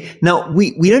 Okay. Now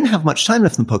we don't have much time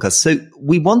left in the podcast. So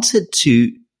we wanted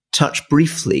to touch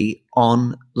briefly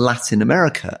on Latin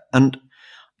America, and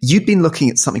you'd been looking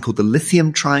at something called the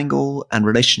Lithium Triangle and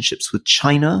relationships with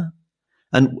China.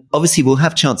 And obviously we'll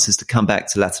have chances to come back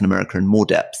to Latin America in more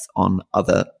depth on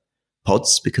other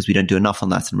pods because we don't do enough on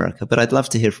Latin America, but I'd love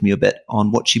to hear from you a bit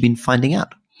on what you've been finding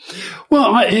out.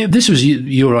 Well, this was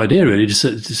your idea, really, to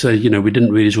say, we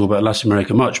didn't really talk about Latin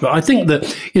America much. But I think that,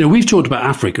 we've talked about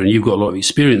Africa and you've got a lot of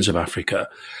experience of Africa.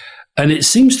 And it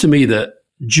seems to me that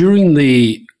during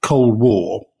the Cold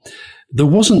War, there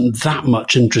wasn't that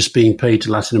much interest being paid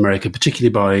to Latin America,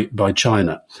 particularly by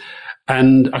China.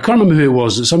 And I can't remember who it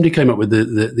was that somebody came up with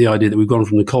the idea that we've gone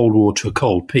from the Cold War to a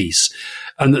cold peace,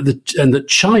 and that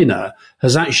China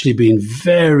has actually been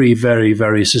very, very,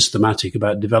 very systematic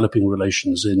about developing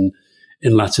relations in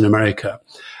Latin America.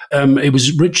 It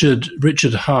was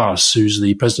Richard Haas, who's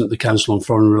the president of the Council on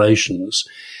Foreign Relations.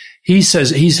 He says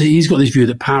he's got this view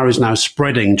that power is now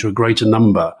spreading to a greater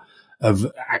number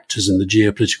of actors in the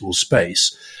geopolitical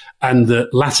space, and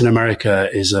that Latin America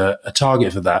is a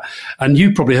target for that. And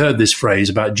you probably heard this phrase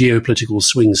about geopolitical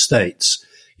swing states.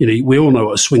 We all know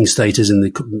what a swing state is in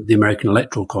the American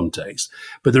electoral context,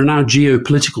 but there are now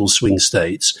geopolitical swing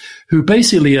states who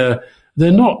basically they're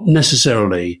not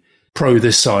necessarily pro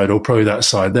this side or pro that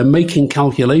side. They're making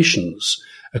calculations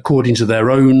according to their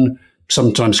own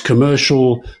sometimes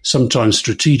commercial, sometimes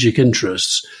strategic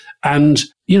interests. And,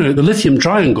 the lithium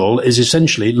triangle is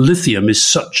essentially, lithium is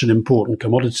such an important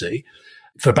commodity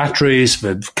for batteries,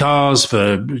 for cars,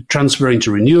 for transferring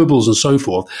to renewables and so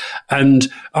forth. And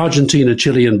Argentina,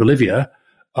 Chile and Bolivia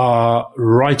are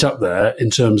right up there in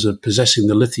terms of possessing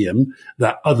the lithium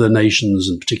that other nations,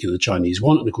 and particularly the Chinese,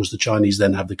 want. And of course, the Chinese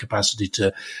then have the capacity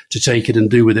to take it and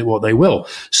do with it what they will.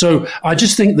 So I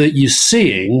just think that you're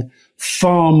seeing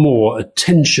far more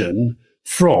attention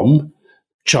from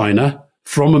China,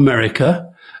 from America.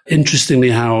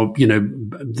 Interestingly, how,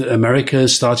 America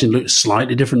is starting to look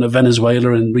slightly different than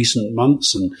Venezuela in recent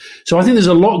months. And so I think there's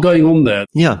a lot going on there.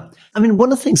 Yeah. I mean,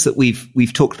 one of the things that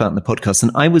we've talked about in the podcast,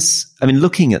 and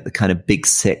looking at the kind of big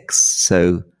six,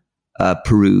 so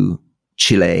Peru,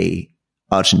 Chile,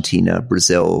 Argentina,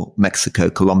 Brazil,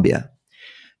 Mexico, Colombia,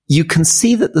 you can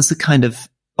see that there's a kind of,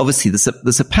 obviously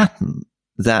there's a pattern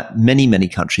that many, many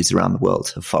countries around the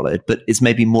world have followed, but is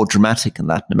maybe more dramatic in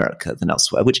Latin America than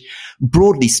elsewhere, which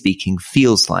broadly speaking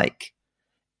feels like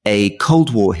a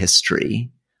Cold War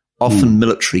history, often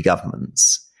military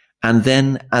governments. And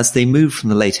then as they move from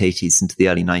the late 80s into the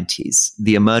early 90s,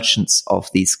 the emergence of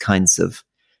these kinds of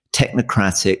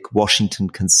technocratic Washington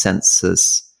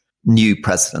consensus new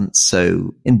presidents.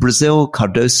 So in Brazil,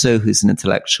 Cardoso, who's an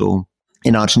intellectual.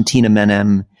 In Argentina,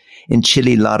 Menem. In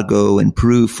Chile, Largo. In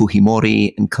Peru,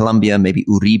 Fujimori. In Colombia, maybe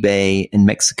Uribe. In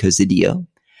Mexico, Zedillo.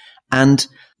 And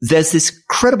there's this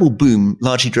credible boom,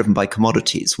 largely driven by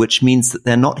commodities, which means that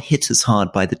they're not hit as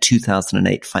hard by the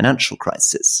 2008 financial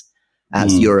crisis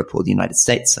as Europe or the United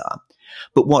States are.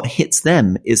 But what hits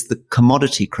them is the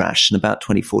commodity crash in about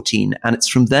 2014. And it's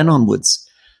from then onwards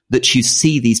that you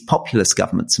see these populist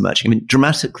governments emerging. I mean,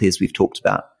 dramatically, as we've talked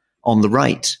about, on the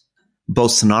right,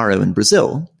 Bolsonaro in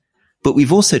Brazil. But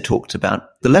we've also talked about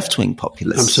the left-wing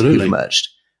populists who've emerged.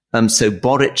 So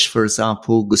Boric, for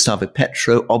example, Gustavo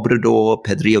Petro, Obrador,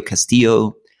 Pedro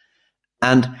Castillo.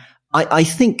 And I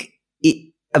think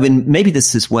maybe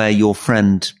this is where your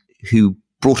friend who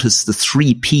brought us the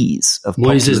 3 Ps of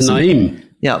populism. Naim.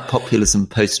 Yeah, populism,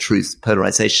 post-truth,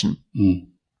 polarization.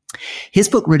 His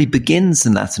book really begins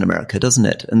in Latin America, doesn't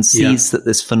it? And sees that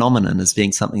this phenomenon as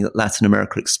being something that Latin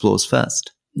America explores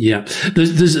first. Yeah.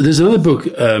 There's another book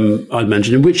I'd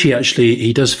mentioned in which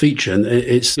he does feature, and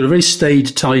it's a very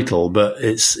staid title, but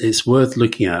it's worth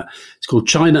looking at. It's called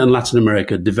China and Latin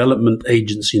America, Development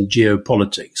Agency and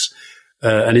Geopolitics.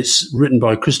 And it's written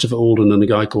by Christopher Alden and a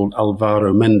guy called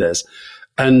Alvaro Mendez.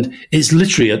 And it is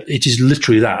literally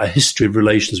that, a history of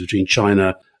relations between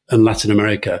China and Latin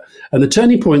America. And the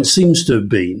turning point seems to have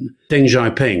been Deng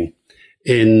Xiaoping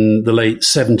in the late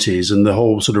 70s and the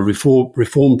whole sort of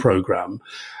reform program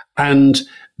and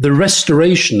the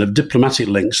restoration of diplomatic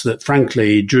links that,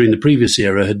 frankly, during the previous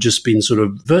era had just been sort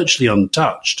of virtually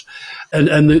untouched. And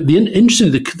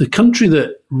the country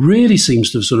that really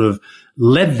seems to have sort of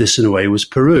led this in a way was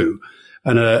Peru.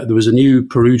 And there was a new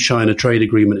Peru-China trade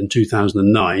agreement in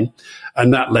 2009,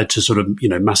 and that led to sort of,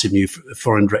 massive new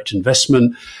foreign direct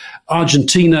investment.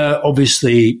 Argentina,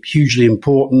 obviously hugely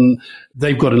important.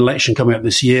 They've got an election coming up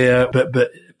this year,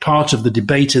 but part of the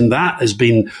debate in that has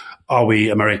been, are we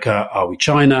America? Are we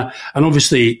China? And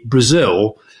obviously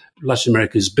Brazil, Latin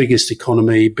America's biggest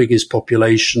economy, biggest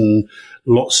population,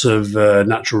 lots of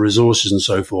natural resources and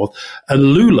so forth. And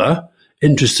Lula,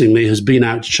 interestingly, has been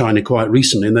out to China quite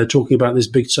recently, and they're talking about this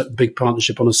big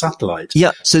partnership on a satellite.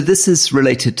 Yeah, so this is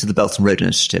related to the Belt and Road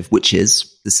Initiative, which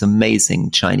is this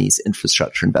amazing Chinese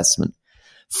infrastructure investment,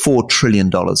 $4 trillion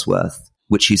worth,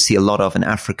 which you see a lot of in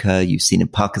Africa, you've seen in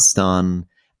Pakistan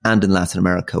and in Latin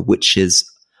America, which is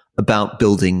about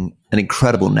building an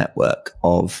incredible network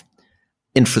of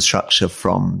infrastructure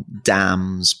from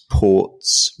dams,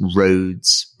 ports,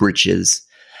 roads, bridges,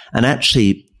 and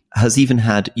actually has even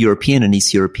had European and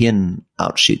East European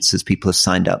outshoots as people have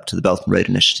signed up to the Belt and Road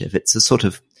Initiative. It's a sort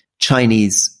of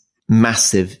Chinese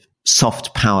massive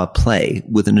soft power play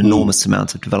with an enormous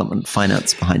amount of development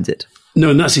finance behind it.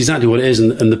 No, and that's exactly what it is.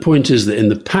 And the point is that in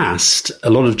the past, a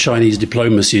lot of Chinese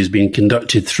diplomacy has been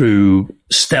conducted through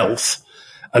stealth.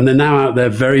 And they're now out there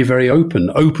very, very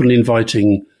openly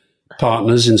inviting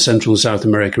partners in Central and South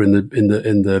America in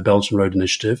the Belt and Road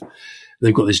Initiative.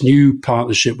 They've got this new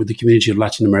partnership with the community of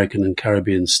Latin American and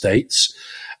Caribbean states.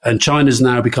 And China's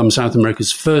now become South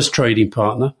America's first trading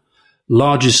partner,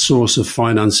 largest source of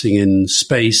financing in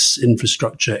space,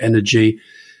 infrastructure, energy,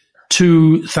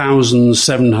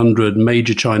 2,700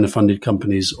 major China-funded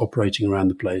companies operating around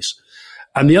the place.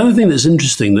 And the other thing that's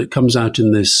interesting that comes out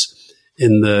in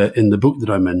the book that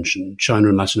I mentioned, China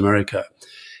and Latin America,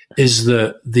 is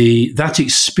that that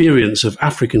experience of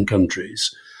African countries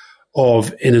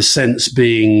of, in a sense,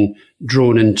 being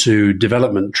drawn into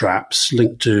development traps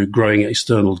linked to growing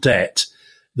external debt,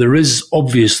 there is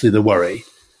obviously the worry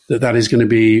that is going to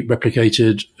be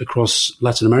replicated across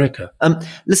Latin America.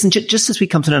 Listen, just as we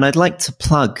come to an end, I'd like to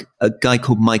plug a guy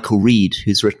called Michael Reed,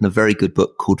 who's written a very good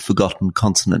book called Forgotten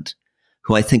Continent,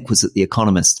 who I think was at The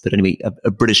Economist, but anyway, a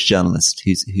British journalist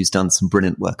who's done some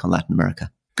brilliant work on Latin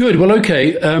America. Good. Well,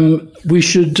 okay. We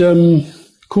should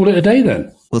call it a day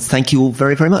then. Well, thank you all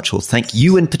very, very much. Well, thank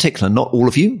you in particular, not all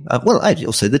of you.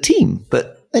 Also the team,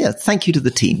 but yeah, thank you to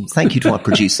the team. Thank you to our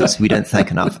producers, who we don't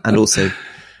thank enough. And also,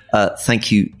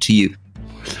 thank you to you.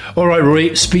 All right,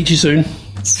 Rory. Speak to you soon.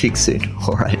 Speak soon.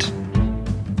 All right.